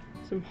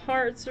 some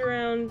hearts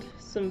around,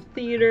 some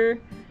theater,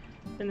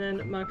 and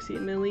then Moxie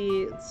and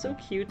Millie. It's so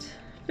cute.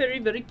 Very,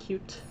 very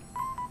cute.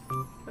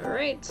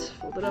 Alright,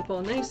 fold it up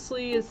all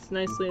nicely, as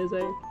nicely as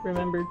I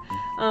remembered.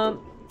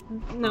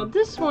 Now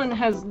this one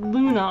has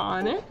Luna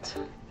on it.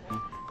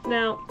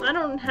 Now, I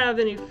don't have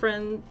any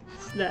friends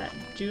that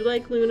do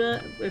like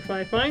Luna. If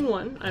I find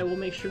one, I will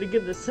make sure to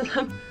give this to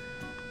them.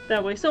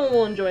 That way someone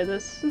will enjoy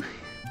this.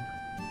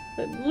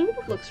 But Luna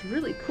looks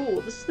really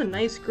cool. This is a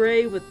nice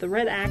gray with the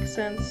red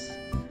accents.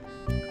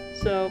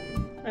 So,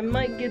 I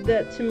might give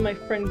that to my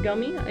friend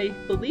Gummy. I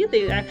believe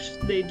they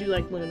do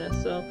like Luna,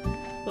 so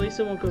at least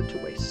it won't go to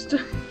waste.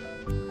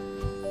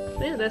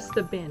 Yeah, that's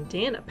the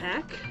bandana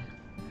pack.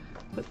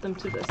 Put them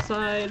to the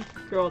side.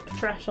 Throw out the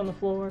trash on the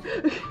floor.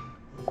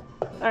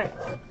 Alright.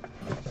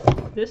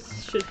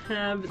 This should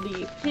have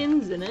the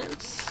pins in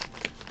it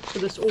for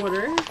this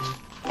order.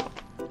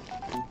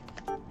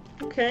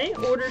 Okay,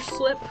 order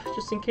slip,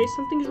 just in case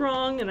something's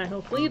wrong, and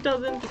hopefully it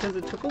doesn't, because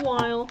it took a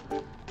while.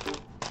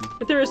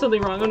 If there is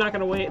something wrong, I'm not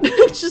gonna wait.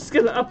 I'm just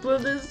gonna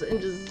upload this and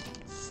just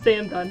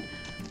stay done.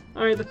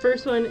 Alright, the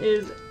first one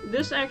is,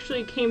 this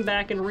actually came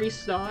back in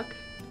restock.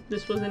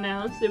 This was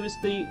announced. It was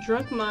the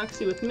Drunk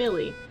Moxie with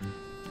Millie.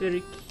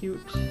 Very cute.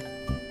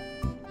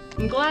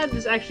 I'm glad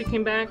this actually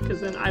came back,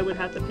 because then I would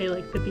have to pay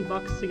like 50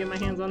 bucks to get my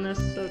hands on this,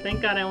 so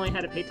thank God I only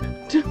had to pay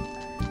 10.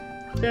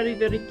 Very,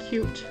 very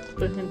cute.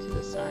 Put him to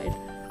the side.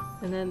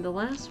 And then the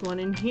last one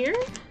in here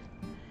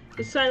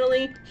is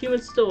finally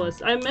Human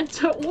Stylist. I meant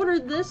to order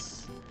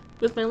this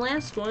with my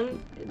last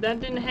one.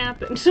 That didn't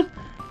happen. So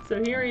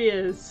here he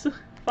is.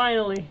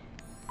 Finally.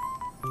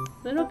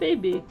 Little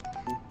baby.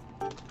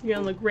 You're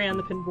gonna look great on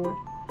the pinboard.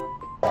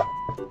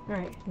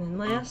 Alright, and then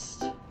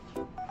last.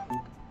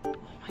 Oh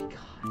my god,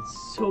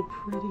 it's so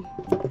pretty.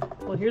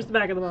 Well, here's the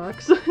back of the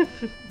box.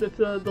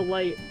 the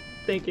light.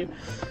 Thank you.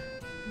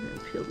 And then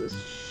peel this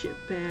shit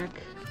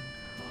back.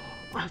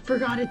 I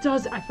forgot it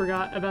does. I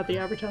forgot about the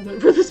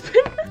advertisement for this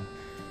pin.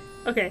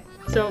 Okay,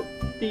 so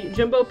the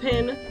jumbo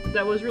pin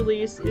that was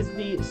released is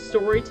the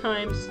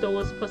Storytime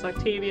Stolas plus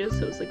Octavia,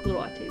 so it's like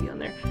little Octavia on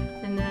there.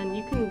 And then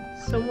you can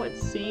somewhat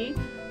see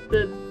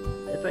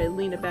if I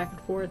lean it back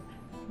and forth,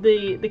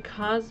 the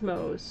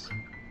Cosmos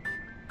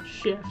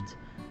shift.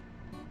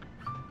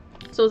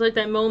 So it's like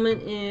that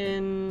moment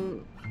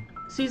in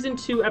season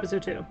 2,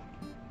 episode 2.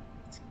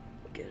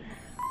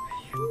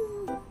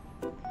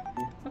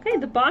 Okay,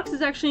 the box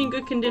is actually in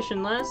good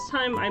condition. Last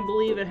time, I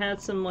believe it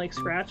had some, like,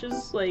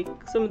 scratches, like,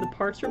 some of the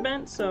parts were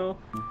bent, so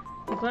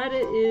I'm glad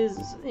it is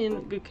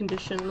in good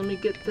condition. Let me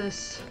get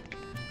this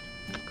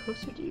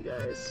closer to you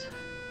guys.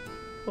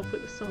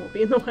 Hopefully the sun won't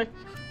be in the way.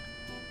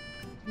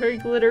 Very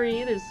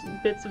glittery, there's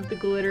bits of the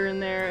glitter in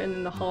there, and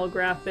then the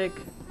holographic.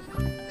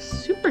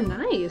 Super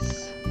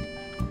nice!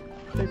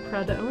 Very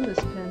proud to own this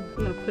pin.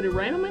 I'm gonna put it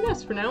right on my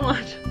desk from now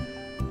on.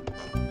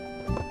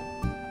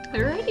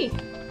 Alrighty.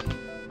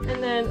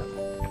 And then,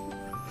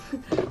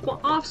 well,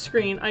 off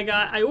screen,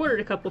 I ordered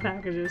a couple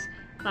packages.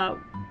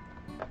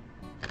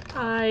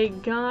 I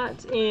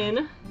got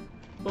in,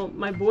 well,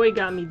 my boy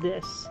got me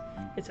this.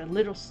 It's a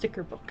little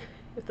sticker book.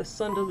 If the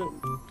sun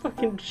doesn't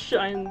fucking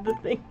shine the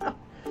thing out.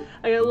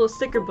 I got a little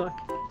sticker book,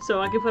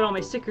 so I can put all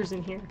my stickers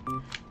in here.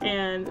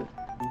 And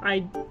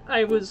I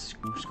was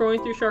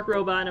scrolling through Shark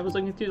Robot and I was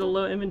looking through the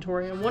low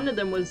inventory, and one of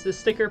them was the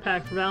sticker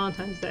pack for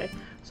Valentine's Day.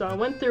 So I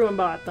went through and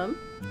bought them.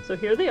 So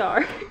here they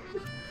are.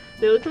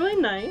 They look really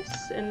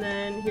nice, and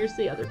then here's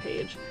the other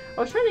page.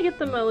 I was trying to get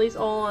them at least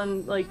all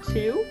on, like,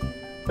 2,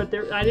 but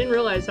I didn't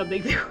realize how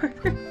big they were.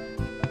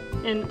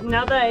 And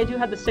now that I do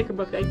have the sticker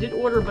book, I did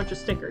order a bunch of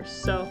stickers,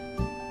 so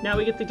now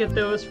we get to get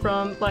those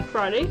from Black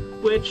Friday,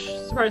 which,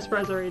 surprise,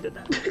 surprise, I already did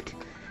that.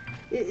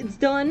 It's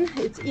done.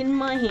 It's in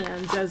my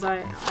hands as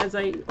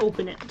I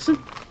open it.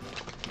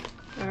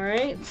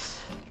 Alright.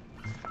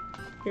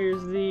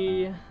 Here's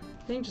the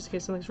thing, just in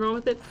case something's wrong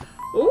with it.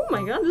 Oh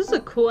my god, this is a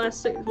cool ass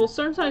sticker. Well,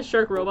 sometimes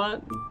Shark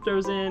Robot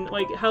throws in,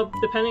 like,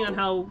 depending on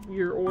how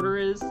your order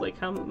is, like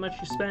how much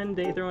you spend,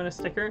 they throw in a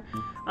sticker.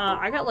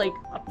 I got like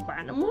a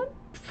platinum one.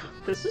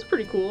 This is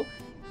pretty cool.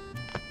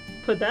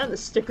 Put that in the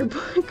sticker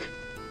book.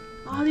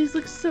 Oh, these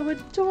look so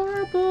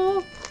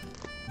adorable.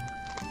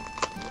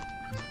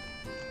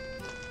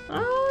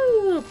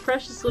 Oh, little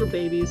precious little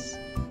babies.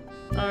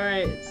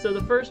 Alright, so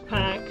the first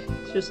pack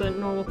is just a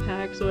normal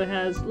pack. So it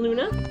has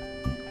Luna,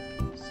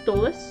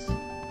 Stolas,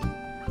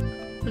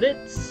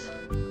 Blitz,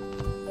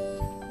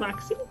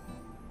 Moxie,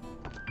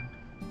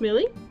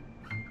 Millie,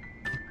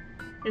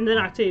 and then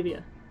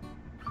Octavia.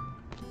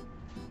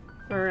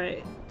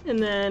 Alright, and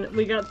then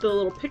we got the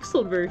little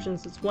pixeled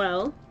versions as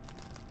well.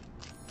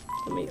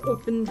 Let me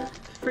open,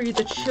 free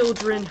the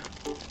children,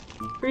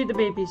 free the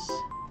babies.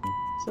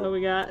 So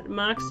we got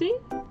Moxie,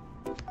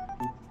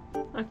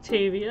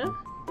 Octavia,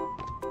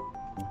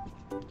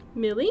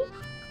 Millie,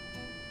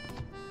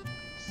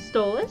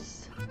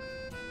 Stolas,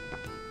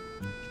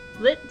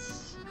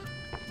 Litz,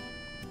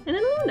 and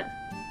then Luna.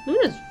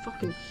 Luna's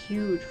fucking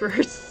huge for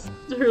her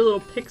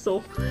little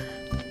pixel.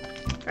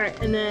 Alright,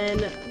 and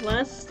then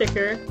last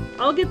sticker.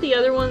 I'll get the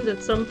other ones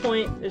at some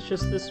point. It's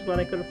just this is what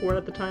I could afford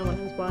at the time when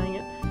I was buying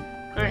it.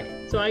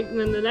 Alright, so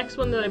then the next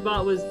one that I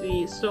bought was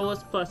the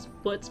Stolas plus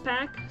Blitz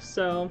pack.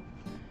 So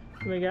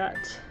we got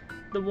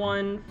the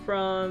one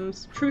from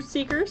Truth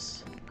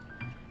Seekers,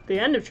 the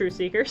end of Truth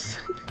Seekers.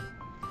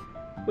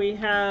 We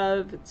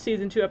have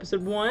season 2,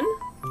 episode 1,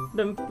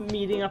 them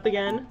meeting up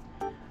again.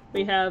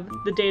 We have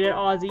the date at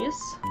Aussie's.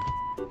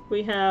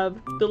 We have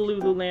the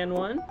Lululand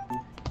one.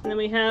 And then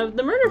we have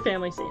the murder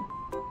family scene.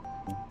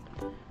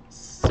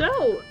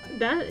 So,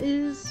 that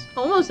is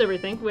almost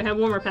everything. We have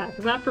one more pack.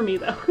 It's not for me,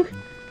 though.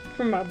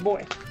 For my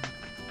boy.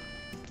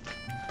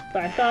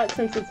 But I thought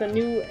since it's a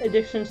new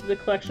addition to the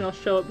collection, I'll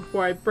show it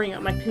before I bring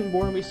out my pin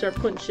board and we start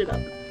putting shit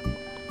up.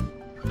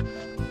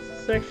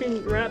 It's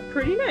actually wrapped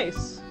pretty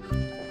nice.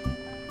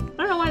 I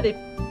don't know why they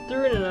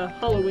threw it in a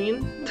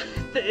Halloween.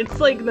 It's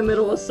like the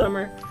middle of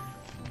summer.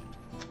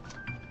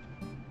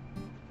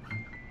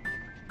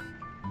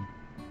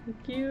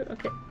 Thank you.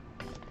 Okay.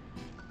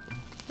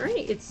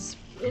 Alright, it's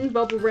in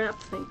bubble wrap,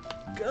 thank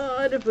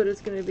God, but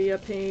it's gonna be a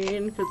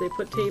pain because they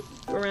put tape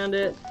around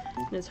it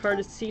and it's hard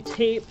to see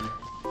tape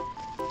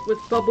with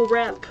bubble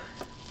wrap.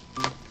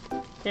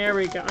 There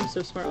we go. I'm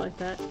so smart like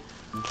that.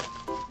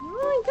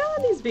 Oh my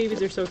God, these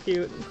babies are so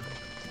cute.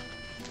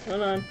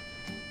 Hold on.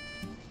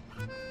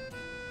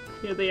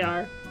 Here they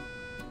are.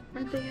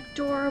 Aren't they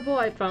adorable?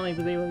 I finally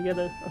was able to get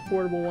an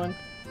affordable one.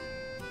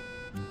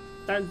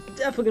 I'm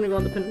definitely gonna go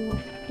on the pin wall.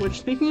 Which,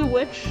 speaking of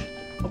which,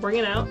 I'll bring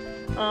it out.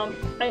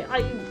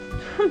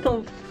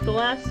 The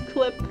last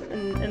clip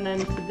and then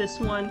to this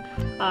one,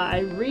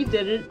 I redid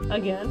it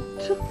again.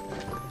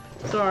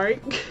 Sorry.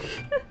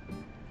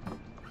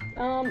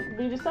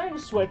 We decided to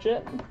switch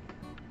it.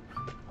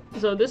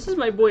 So this is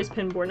my boy's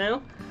pin board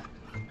now,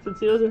 since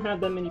he doesn't have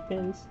that many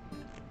pins.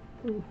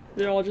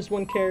 They're all just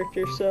one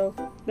character, so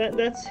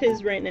that's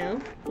his right now,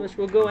 which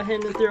we'll go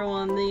ahead and throw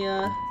on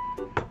the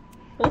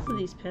both of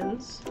these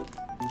pins,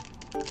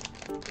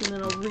 and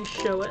then I'll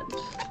re-show it.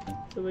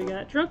 So we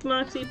got Drunk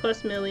Moxie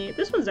plus Millie.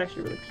 This one's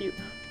actually really cute.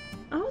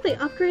 Oh, they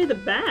upgraded the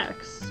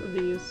backs of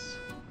these.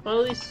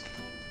 Well, at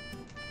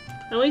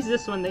least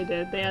this one they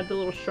did. They had the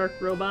little shark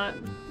robot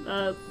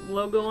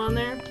logo on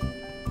there.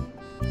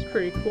 It's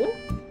pretty cool.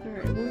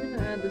 Alright, we're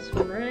gonna add this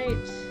one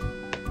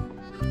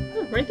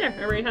oh, right there.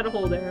 I already had a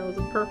hole there. It was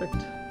perfect.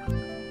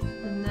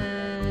 And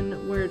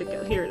then, where'd it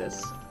go? Here it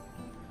is.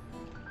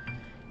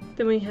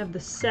 Then we have the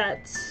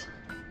sets.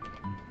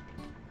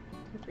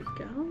 There we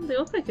go. They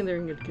look like they're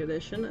in good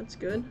condition. That's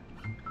good.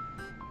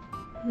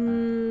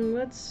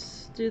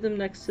 Let's do them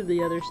next to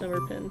the other summer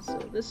pins. So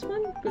this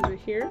one goes right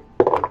here.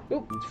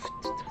 Oh,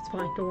 that's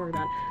fine. Don't worry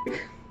about it.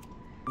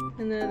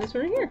 And then this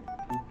one right here.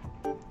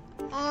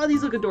 Oh,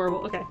 these look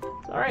adorable. Okay.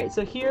 Alright,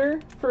 so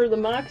here for the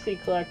Moxie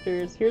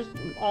collectors, here's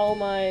all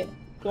my,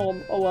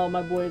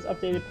 my boy's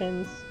updated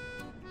pins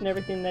and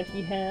everything that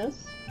he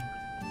has.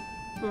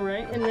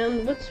 Alright, and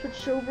then let's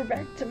switch over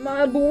back to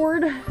my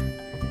board.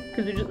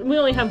 Because we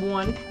only have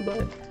one,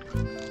 but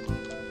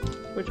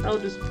which I'll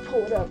just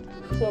pull it up.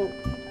 So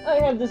I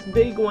have this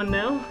big one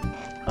now.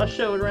 I'll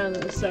show it around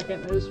in a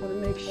second. I just want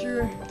to make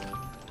sure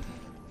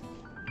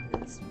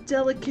it's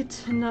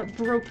delicate and not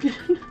broken.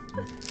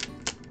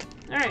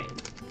 Alright,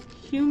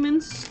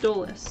 Human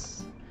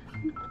Stolas.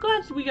 I'm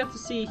glad we got to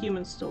see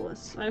Human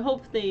Stolas. I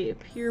hope they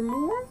appear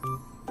more.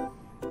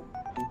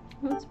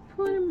 Let's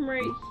put him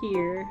right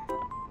here.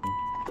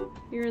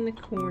 Here in the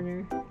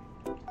corner.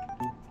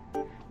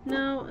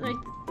 No,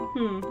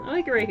 I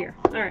like it right here.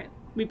 Alright,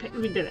 we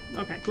did it.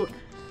 Okay, cool.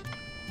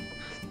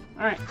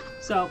 Alright,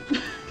 so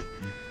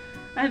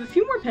I have a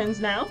few more pins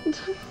now.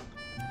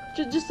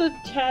 Just a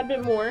tad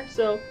bit more.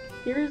 So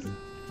here's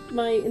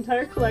my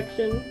entire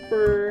collection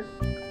for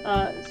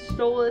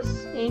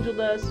Stolas, Angel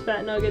Dust,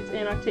 Fat Nuggets,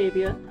 and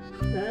Octavia.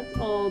 That's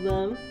all of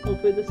them.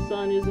 Hopefully the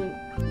sun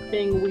isn't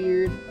being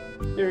weird.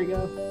 There we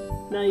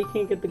go. Now you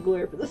can't get the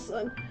glare for the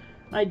sun.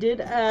 I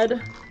did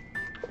add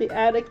the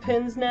attic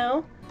pins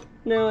now.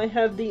 Now I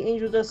have the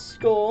Angel Dust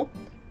skull.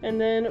 And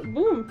then,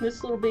 boom,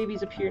 this little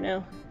baby's up here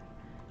now.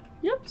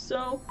 Yep,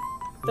 so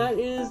that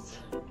is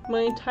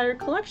my entire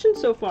collection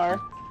so far.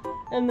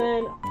 And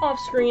then off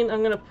screen,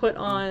 I'm gonna put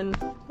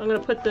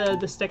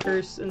the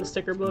stickers in the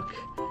sticker book.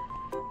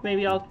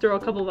 Maybe I'll throw a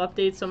couple of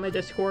updates on my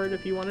Discord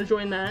if you want to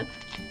join that.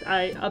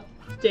 I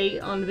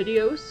update on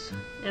videos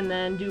and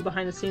then do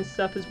behind the scenes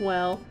stuff as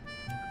well.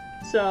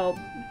 So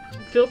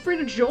feel free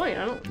to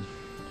join.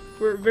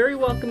 We're very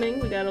welcoming.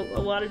 We got a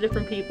lot of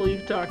different people you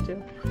can talk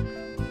to.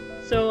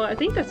 So I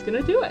think that's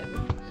gonna do it.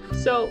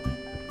 So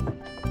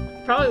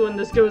probably when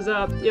this goes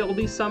up, it will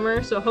be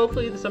summer, so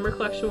hopefully the summer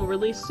collection will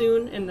release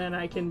soon, and then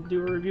I can do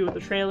a review of the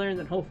trailer, and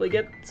then hopefully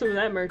get some of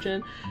that merch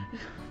in.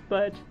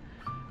 But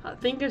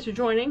thank you guys for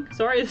joining.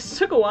 Sorry this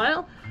took a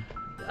while.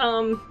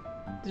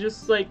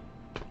 Just like,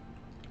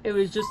 it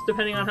was just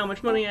depending on how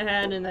much money I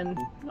had, and then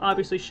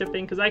obviously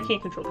shipping, because I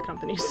can't control the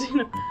companies, you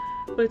know.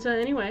 But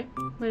anyway,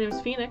 my name is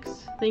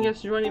Phoenix. Thank you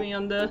guys for joining me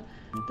on the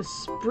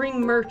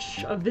spring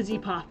merch of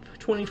Vivziepop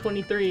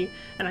 2023,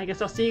 and I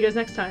guess I'll see you guys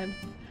next time.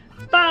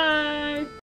 Bye!